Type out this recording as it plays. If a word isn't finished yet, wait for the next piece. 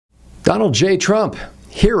Donald J. Trump,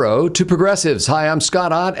 hero to progressives. Hi, I'm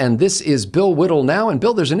Scott Ott, and this is Bill Whittle Now. And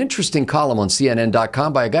Bill, there's an interesting column on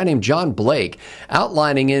CNN.com by a guy named John Blake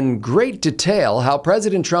outlining in great detail how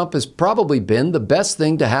President Trump has probably been the best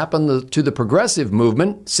thing to happen to the progressive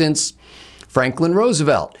movement since Franklin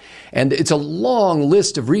Roosevelt. And it's a long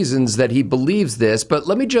list of reasons that he believes this, but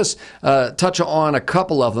let me just touch on a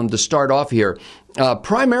couple of them to start off here.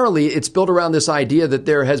 Primarily, it's built around this idea that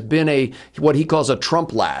there has been what he calls a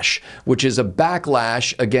Trumplash, which is a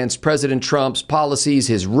backlash against President Trump's policies,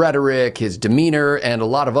 his rhetoric, his demeanor, and a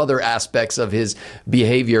lot of other aspects of his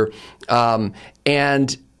behavior.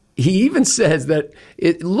 And he even says that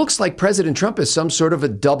it looks like President Trump is some sort of a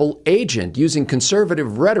double agent, using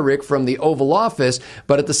conservative rhetoric from the Oval Office,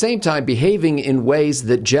 but at the same time behaving in ways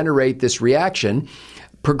that generate this reaction.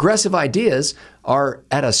 Progressive ideas are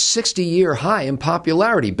at a 60-year high in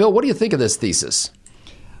popularity. Bill, what do you think of this thesis?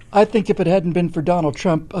 I think if it hadn't been for Donald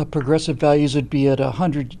Trump, progressive values would be at a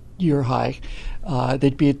 100-year high.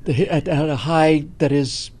 They'd be at a high that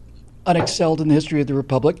is unexcelled in the history of the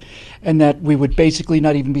Republic, and that we would basically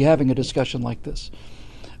not even be having a discussion like this.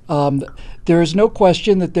 There is no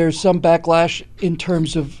question that there's some backlash in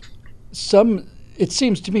terms of some, it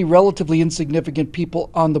seems to me, relatively insignificant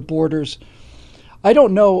people on the borders. I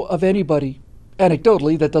don't know of anybody,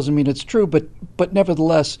 anecdotally, that doesn't mean it's true, but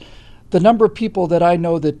nevertheless, the number of people that I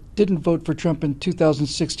know that didn't vote for Trump in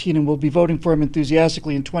 2016 and will be voting for him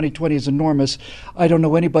enthusiastically in 2020 is enormous. I don't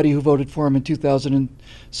know anybody who voted for him in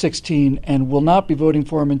 2016 and will not be voting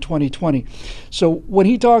for him in 2020. So when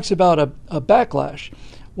he talks about a backlash,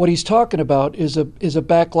 what he's talking about is a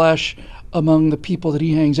backlash among the people that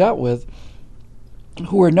he hangs out with,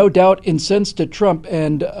 who are no doubt incensed at Trump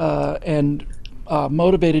and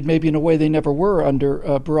motivated maybe in a way they never were under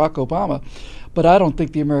Barack Obama. But I don't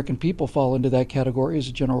think the American people fall into that category as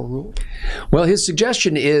a general rule. Well, his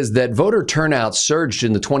suggestion is that voter turnout surged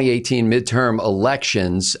in the 2018 midterm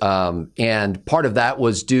elections, and part of that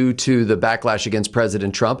was due to the backlash against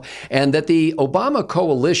President Trump, and that the Obama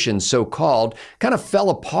coalition, so-called, kind of fell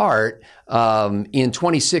apart in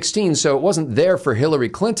 2016, so it wasn't there for Hillary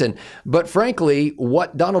Clinton. But frankly,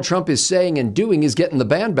 what Donald Trump is saying and doing is getting the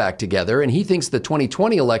band back together, and he thinks the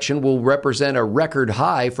 2020 election will represent a record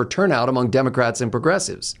high for turnout among Democrats and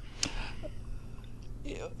progressives.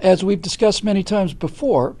 As we've discussed many times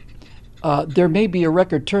before, there may be a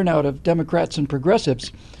record turnout of Democrats and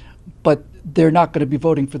progressives, but they're not going to be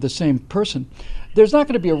voting for the same person. There's not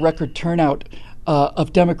going to be a record turnout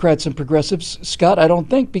of Democrats and progressives, Scott, I don't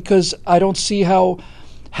think, because I don't see how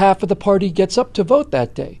half of the party gets up to vote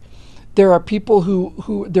that day. There are people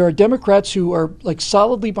there are Democrats who are like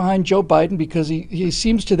solidly behind Joe Biden because he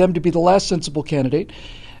seems to them to be the last sensible candidate.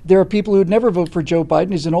 There are people who would never vote for Joe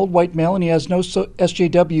Biden. He's an old white male and he has no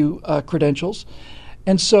SJW credentials.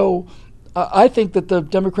 And so I think that the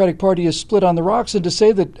Democratic Party is split on the rocks. And to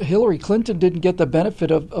say that Hillary Clinton didn't get the benefit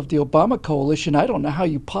of the Obama coalition, I don't know how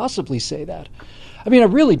you possibly say that. I mean, I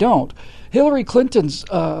really don't. Hillary Clinton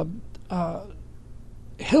had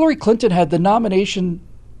the nomination.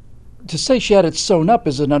 To say she had it sewn up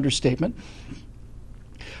is an understatement.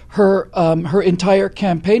 Her entire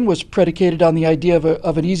campaign was predicated on the idea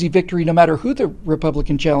of an easy victory, no matter who the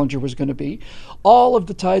Republican challenger was going to be. All of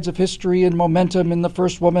the tides of history and momentum in the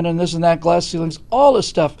first woman and this and that, glass ceilings, all this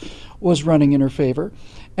stuff was running in her favor.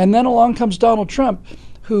 And then along comes Donald Trump,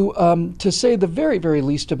 who, to say the very, very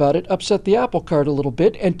least about it, upset the apple cart a little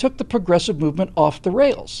bit and took the progressive movement off the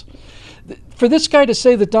rails. For this guy to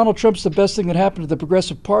say that Donald Trump's the best thing that happened to the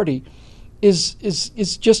Progressive Party is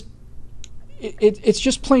just it's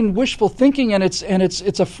just plain wishful thinking, and it's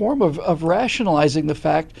a form of rationalizing the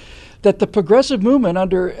fact that the progressive movement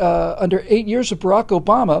under 8 years of Barack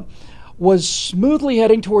Obama was smoothly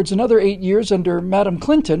heading towards another 8 years under Madam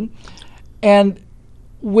Clinton, and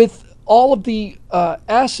with all of the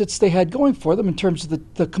assets they had going for them in terms of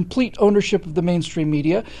the complete ownership of the mainstream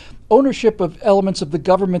media, ownership of elements of the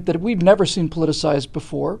government that we've never seen politicized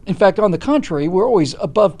before. In fact, on the contrary, we're always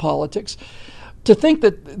above politics. To think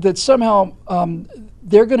that somehow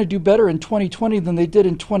they're going to do better in 2020 than they did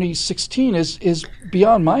in 2016 is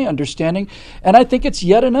beyond my understanding. And I think it's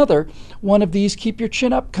yet another one of these keep your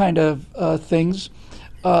chin up kind of things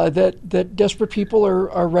that desperate people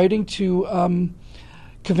are writing to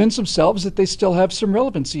convince themselves that they still have some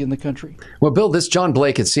relevancy in the country. Well, Bill, this John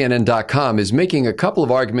Blake at CNN.com is making a couple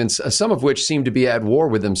of arguments, some of which seem to be at war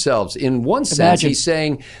with themselves. In one sense, he's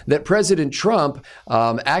saying that President Trump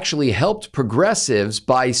actually helped progressives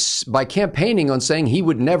by campaigning on saying he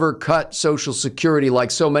would never cut Social Security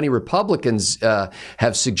like so many Republicans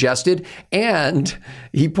have suggested. And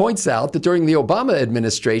he points out that during the Obama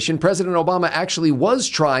administration, President Obama actually was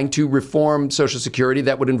trying to reform Social Security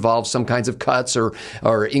that would involve some kinds of cuts or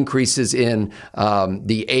increases in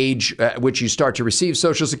the age at which you start to receive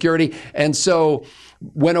Social Security. And so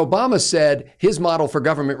when Obama said his model for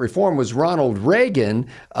government reform was Ronald Reagan,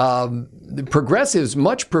 the progressives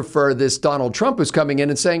much prefer this Donald Trump who's coming in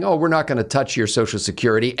and saying, oh, we're not going to touch your Social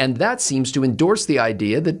Security. And that seems to endorse the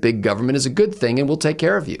idea that big government is a good thing and will take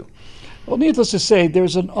care of you. Well, needless to say,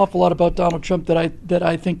 there's an awful lot about Donald Trump that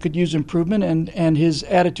I think could use improvement, and his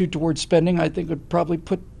attitude towards spending, I think, would probably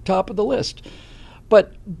put top of the list.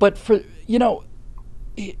 But for,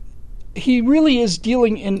 he really is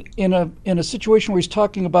dealing in a situation where he's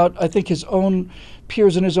talking about, I think, his own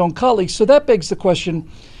peers and his own colleagues. So that begs the question,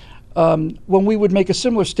 when we would make a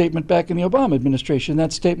similar statement back in the Obama administration,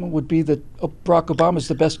 that statement would be that Barack Obama is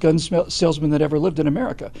the best gun salesman that ever lived in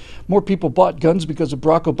America. More people bought guns because of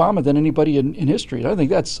Barack Obama than anybody in history. And I think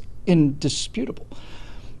that's indisputable.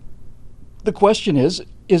 The question is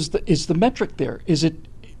the metric there?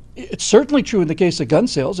 It's certainly true in the case of gun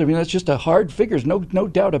sales. I mean, that's just a hard figures, no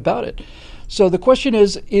doubt about it. So the question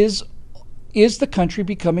is the country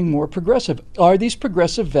becoming more progressive? Are these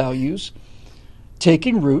progressive values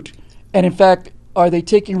taking root? And in fact, are they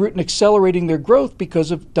taking root and accelerating their growth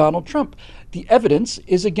because of Donald Trump? The evidence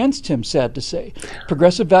is against him, sad to say.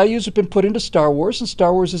 Progressive values have been put into Star Wars, and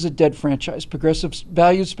Star Wars is a dead franchise. Progressive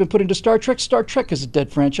values have been put into Star Trek. Star Trek is a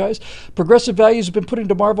dead franchise. Progressive values have been put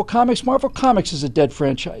into Marvel Comics. Marvel Comics is a dead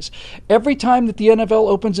franchise. Every time that the NFL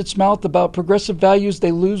opens its mouth about progressive values,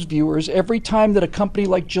 they lose viewers. Every time that a company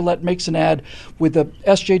like Gillette makes an ad with a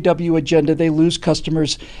SJW agenda, they lose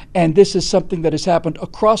customers. And this is something that has happened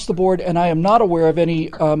across the board, and I am not aware of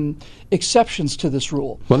any exceptions to this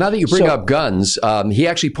rule. Well, now that you bring up guns, he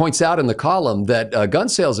actually points out in the column that gun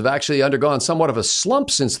sales have actually undergone somewhat of a slump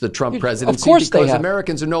since the Trump presidency. Of course because they have.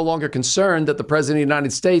 Americans are no longer concerned that the president of the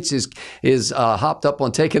United States is hopped up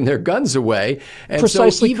on taking their guns away. And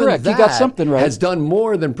precisely so even correct. That you got something right. has done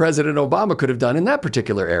more than President Obama could have done in that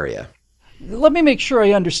particular area. Let me make sure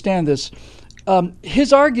I understand this.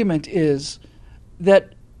 His argument is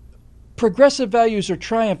that progressive values are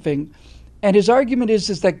triumphing. And his argument is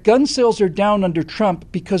that gun sales are down under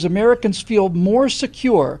Trump because Americans feel more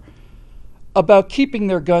secure about keeping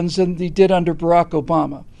their guns than they did under Barack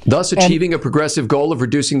Obama. Thus achieving a progressive goal of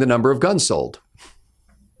reducing the number of guns sold.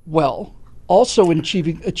 Well, also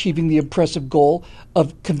achieving the impressive goal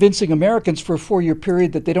of convincing Americans for a 4-year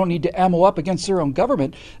period that they don't need to ammo up against their own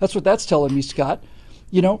government. That's what that's telling me, Scott.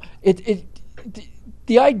 The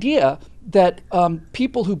idea that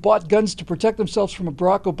people who bought guns to protect themselves from a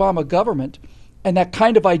Barack Obama government and that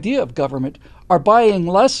kind of idea of government are buying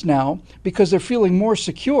less now because they're feeling more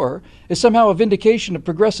secure is somehow a vindication of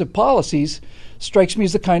progressive policies strikes me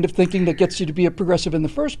as the kind of thinking that gets you to be a progressive in the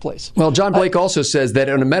first place. Well, John Blake also says that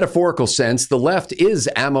in a metaphorical sense, the left is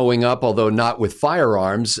ammoing up, although not with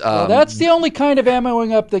firearms. Well, that's the only kind of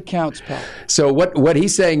ammoing up that counts, pal. So what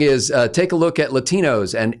he's saying is take a look at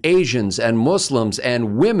Latinos and Asians and Muslims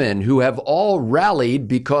and women who have all rallied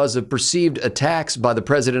because of perceived attacks by the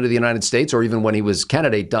president of the United States, or even when he was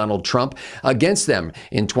candidate Donald Trump, against them.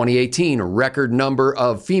 In 2018, a record number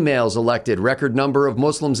of females elected, record number of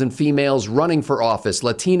Muslims and females running for office,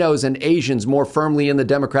 Latinos and Asians more firmly in the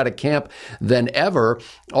Democratic camp than ever.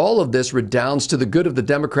 All of this redounds to the good of the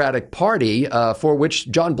Democratic Party, for which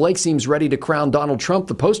John Blake seems ready to crown Donald Trump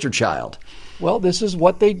the poster child. Well, this is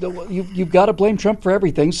what they do. You've got to blame Trump for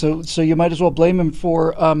everything, so you might as well blame him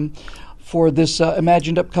for this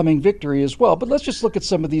imagined upcoming victory as well. But let's just look at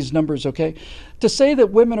some of these numbers, okay? To say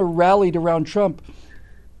that women are rallied around Trump,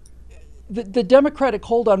 the Democratic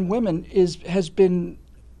hold on women has been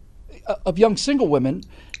of young single women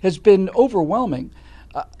has been overwhelming.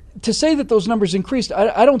 To say that those numbers increased,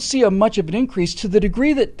 I don't see much of an increase to the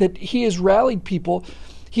degree that he has rallied people.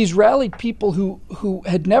 He's rallied people who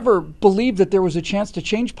had never believed that there was a chance to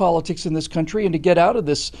change politics in this country and to get out of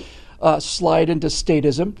this slide into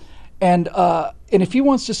statism. And if he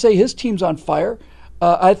wants to say his team's on fire,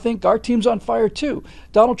 I think our team's on fire too.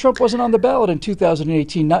 Donald Trump wasn't on the ballot in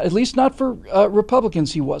 2018, at least not for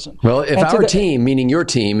Republicans. He wasn't. Well, if our team, meaning your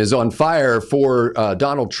team, is on fire for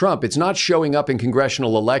Donald Trump, it's not showing up in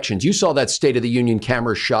congressional elections. You saw that State of the Union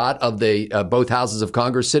camera shot of the both houses of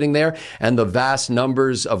Congress sitting there, and the vast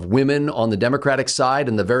numbers of women on the Democratic side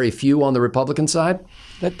and the very few on the Republican side.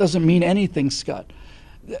 That doesn't mean anything, Scott.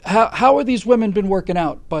 How are these women been working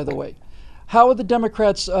out, by the way? How are the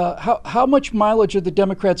Democrats, how much mileage are the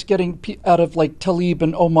Democrats getting out of like Tlaib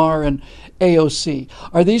and Omar and AOC?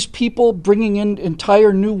 Are these people bringing in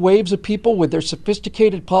entire new waves of people with their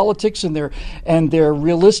sophisticated politics and their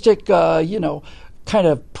realistic, kind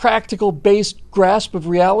of practical based grasp of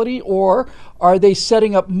reality? Or are they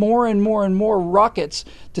setting up more and more and more rockets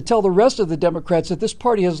to tell the rest of the Democrats that this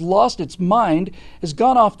party has lost its mind, has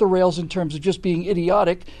gone off the rails in terms of just being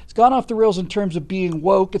idiotic, it's gone off the rails in terms of being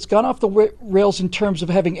woke, it's gone off the rails in terms of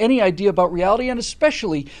having any idea about reality, and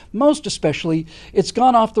most especially, it's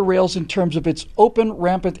gone off the rails in terms of its open,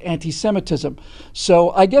 rampant anti-Semitism.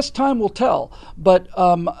 So I guess time will tell, but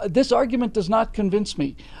this argument does not convince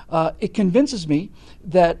me. It convinces me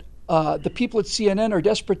that the people at CNN are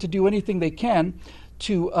desperate to do anything they can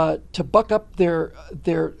to buck up their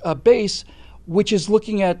base, which is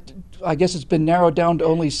looking at, I guess it's been narrowed down to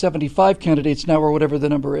only 75 candidates now, or whatever the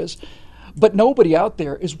number is. But nobody out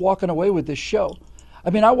there is walking away with this show. I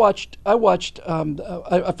mean, I watched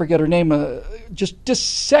I forget her name, just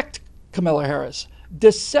dissect Kamala Harris,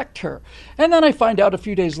 dissect her. And then I find out a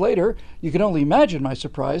few days later, you can only imagine my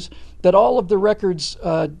surprise, that all of the records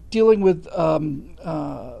dealing with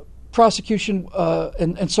prosecution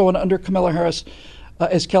and so on under Kamala Harris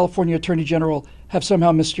as California Attorney General have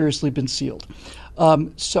somehow mysteriously been sealed.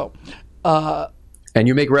 And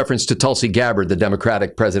you make reference to Tulsi Gabbard, the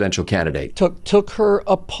Democratic presidential candidate. Took her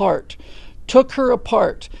apart,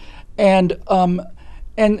 and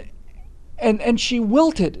she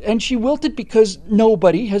wilted, because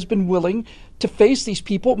nobody has been willing to face these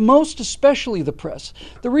people, most especially the press.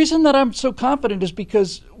 The reason that I'm so confident is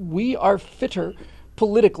because we are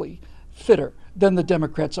politically fitter than the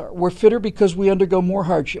Democrats are. We're fitter because we undergo more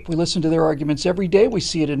hardship. We listen to their arguments every day. We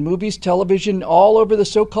see it in movies, television, all over the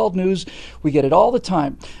so-called news. We get it all the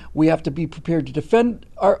time. We have to be prepared to defend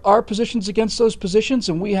our positions against those positions,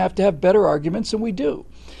 and we have to have better arguments, and we do.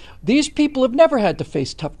 These people have never had to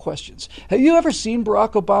face tough questions. Have you ever seen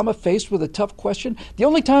Barack Obama faced with a tough question? The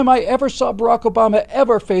only time I ever saw Barack Obama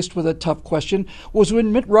ever faced with a tough question was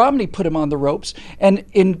when Mitt Romney put him on the ropes. And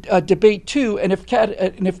in debate 2, and if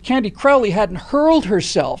Candy Crowley hadn't hurled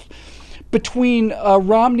herself between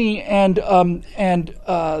Romney and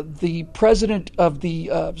the president of the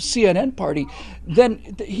CNN party,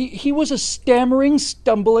 then he was a stammering,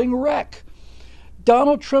 stumbling wreck.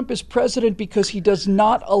 Donald Trump is president because he does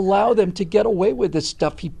not allow them to get away with this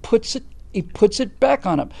stuff. He puts it back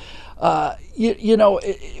on them.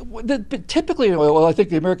 Typically, well, I think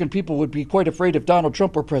the American people would be quite afraid if Donald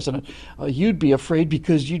Trump were president. You'd be afraid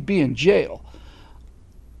because you'd be in jail.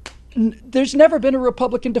 There's never been a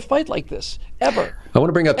Republican to fight like this, ever. I want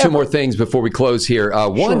to bring up two more things before we close here.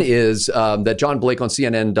 One is that John Blake on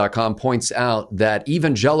CNN.com points out that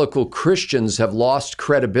evangelical Christians have lost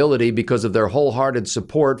credibility because of their wholehearted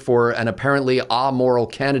support for an apparently amoral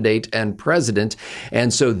candidate and president.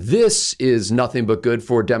 And so this is nothing but good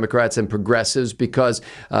for Democrats and progressives because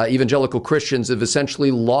evangelical Christians have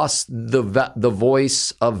essentially lost the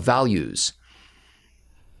voice of values.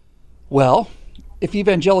 Well, if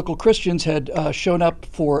evangelical Christians had shown up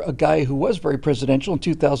for a guy who was very presidential in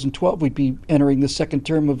 2012, we'd be entering the second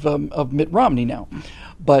term of Mitt Romney now.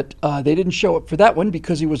 But they didn't show up for that one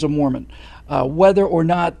because he was a Mormon. Whether or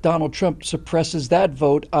not Donald Trump suppresses that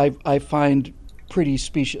vote, I find pretty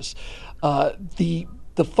specious. The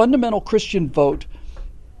fundamental Christian vote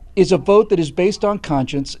is a vote that is based on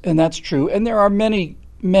conscience, and that's true. And there are many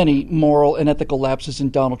moral and ethical lapses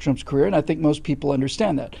in Donald Trump's career, and I think most people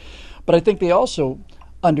understand that. But I think they also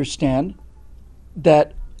understand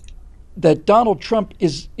that Donald Trump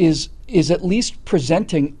is at least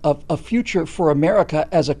presenting a future for America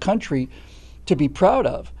as a country to be proud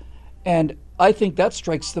of. And I think that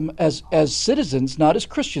strikes them as citizens, not as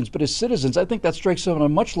Christians, but as citizens. I think that strikes them on a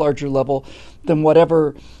much larger level than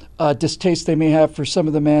whatever distaste they may have for some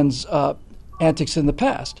of the man's antics in the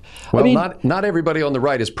past. Well, not everybody on the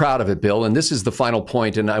right is proud of it, Bill, and this is the final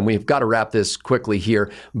point, and we've got to wrap this quickly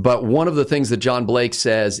here. But one of the things that John Blake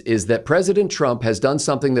says is that President Trump has done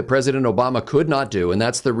something that President Obama could not do, and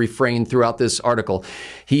that's the refrain throughout this article.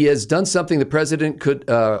 He has done something that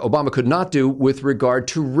Obama could not do with regard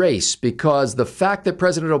to race, because the fact that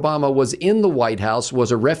President Obama was in the White House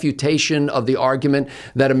was a refutation of the argument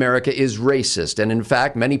that America is racist. And in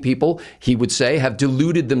fact, many people, he would say, have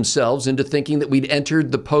deluded themselves into thinking that we'd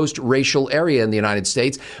entered the post-racial area in the United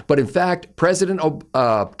States. But in fact, President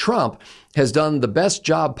Trump has done the best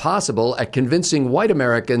job possible at convincing white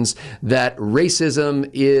Americans that racism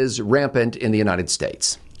is rampant in the United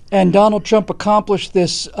States. And Donald Trump accomplished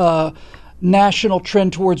this national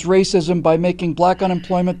trend towards racism by making black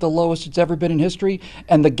unemployment the lowest it's ever been in history,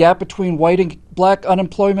 and the gap between white and black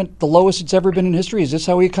unemployment the lowest it's ever been in history. Is this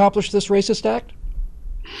how he accomplished this racist act?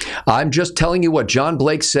 I'm just telling you what John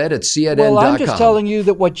Blake said at CNN.com. Well, I'm just telling you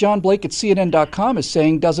that what John Blake at CNN.com is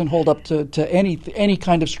saying doesn't hold up to any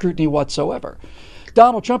kind of scrutiny whatsoever.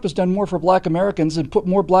 Donald Trump has done more for black Americans and put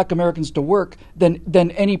more black Americans to work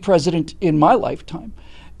than any president in my lifetime.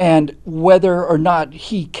 And whether or not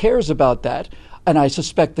he cares about that, and I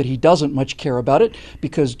suspect that he doesn't much care about it,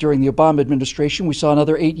 because during the Obama administration, we saw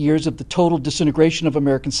another 8 years of the total disintegration of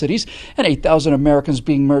American cities and 8,000 Americans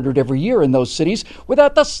being murdered every year in those cities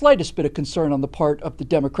without the slightest bit of concern on the part of the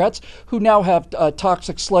Democrats, who now have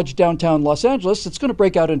toxic sludge downtown Los Angeles that's going to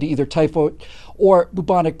break out into either typhoid or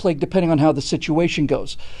bubonic plague, depending on how the situation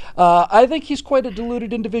goes. I think he's quite a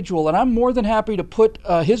deluded individual, and I'm more than happy to put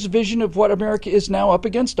his vision of what America is now up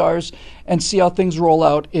against ours and see how things roll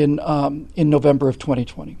out in November of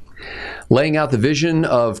 2020. Laying out the vision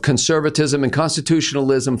of conservatism and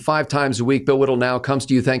constitutionalism 5 times a week, Bill Whittle now comes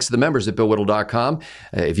to you thanks to the members at BillWhittle.com.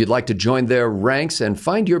 If you'd like to join their ranks and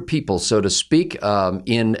find your people, so to speak,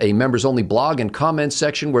 in a members-only blog and comment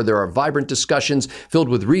section where there are vibrant discussions filled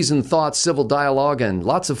with reasoned thoughts, civil dialogue, and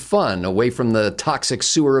lots of fun away from the toxic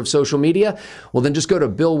sewer of social media, well, then just go to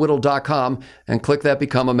BillWhittle.com and click that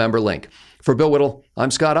Become a Member link. For Bill Whittle,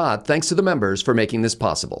 I'm Scott Ott. Thanks to the members for making this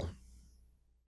possible.